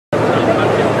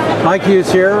Mike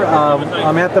Hughes here.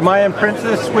 I'm at the Mayan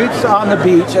Princess Suites on the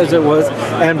beach, as it was.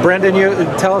 And Brendan, you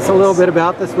tell us a little bit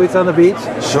about the suites on the beach.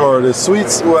 Sure. The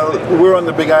suites, well, we're on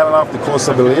the big island off the coast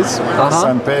of Belize,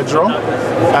 San Pedro.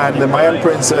 And the Mayan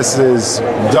Princess is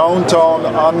downtown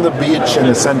on the beach in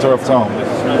the center of town.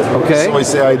 Okay. So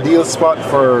it's the ideal spot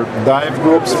for dive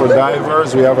groups, for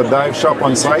divers. We have a dive shop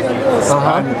on site.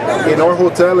 And in our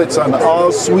hotel, it's an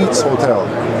all-suites hotel.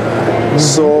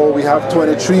 So we have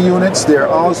 23 units. They're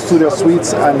all studio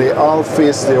suites and they all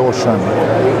face the ocean.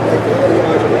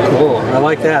 Cool. I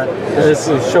like that. This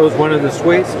shows one of the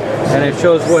suites, and it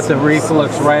shows what the reef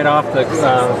looks right off the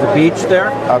beach there.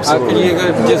 Absolutely.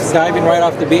 Can you just diving right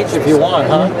off the beach if you want,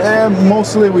 huh? And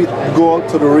mostly we go out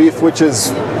to the reef, which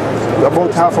is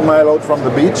about half a mile out from the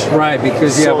beach. Right,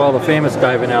 because you have all the famous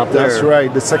diving out there. That's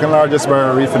right, the second largest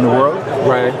barrier reef in the world.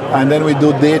 Right. And then we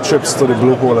do day trips to the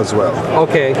Blue Hole as well.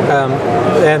 Okay,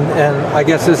 and I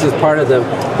guess this is part of the,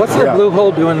 what's the Blue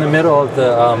Hole do in the middle of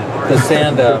the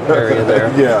sand area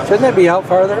there? Yeah. Shouldn't that be out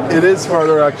farther? It is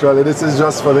farther actually. This is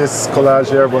just for this collage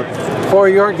here, but for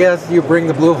your guests, you bring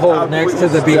the Blue Hole next to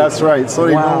the beach. That's right, so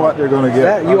they know what they're going to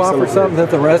get. You offer something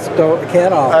that the rest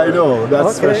can't offer. I know,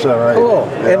 that's special, right? Cool.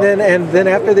 Yeah. And then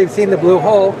after they've seen the Blue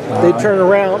Hole, they turn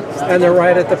around and they're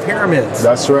right at the pyramids.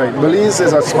 That's right. Belize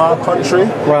is a small country.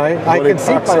 Right. I can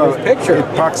see by this picture. It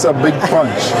packs a big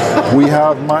punch. We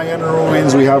have Mayan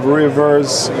ruins, we have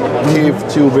rivers, cave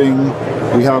tubing,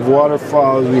 we have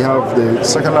waterfalls, we have the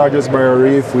second largest barrier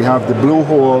reef, we have the Blue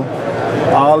Hole.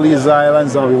 All these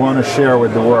islands that we want to share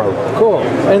with the world. Cool.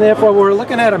 And if we're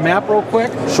looking at a map real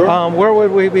quick, sure. Where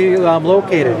would we be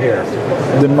located here?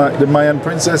 The Mayan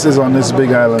Princess is on this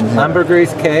big island here.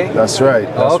 Ambergris Cay? That's right.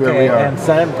 That's where we are. And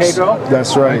San Pedro?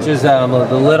 That's right. Which is the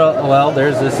little, well,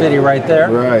 there's the city right there.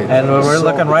 Right. And we're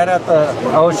looking right at the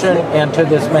ocean and to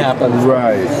this map.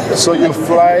 Right. So you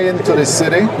fly into the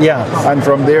city. Yeah. And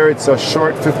from there it's a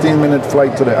short 15-minute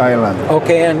flight to the island.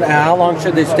 Okay, and how long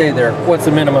should they stay there? What's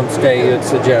the minimum stay you'd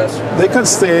suggest? They can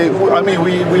stay, I mean,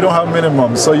 we don't have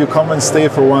minimum, so you come and stay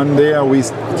for one day and we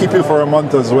keep you for a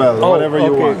month as well, whatever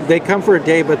you want. They come for a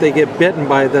day, but they get bitten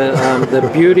by the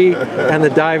beauty and the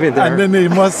diving there. And then they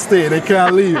must stay, they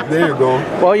can't leave. There you go.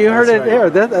 Well, you heard it there.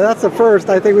 That's the first.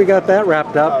 I think we got that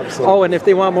wrapped up. Absolutely. Oh, and if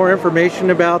they want more information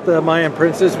about the Mayan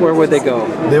Princess, where would they go?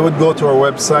 They would go to our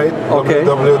website,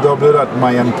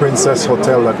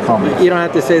 www.mayanprincesshotel.com. You don't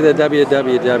have to say the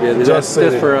www. That's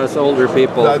just for us older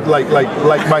people.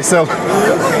 Like myself.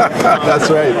 That's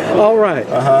right. All right.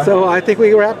 So I think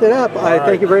we wrapped it up. I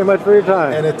thank you very much for your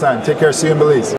time. Anytime. Take care. See you in Belize.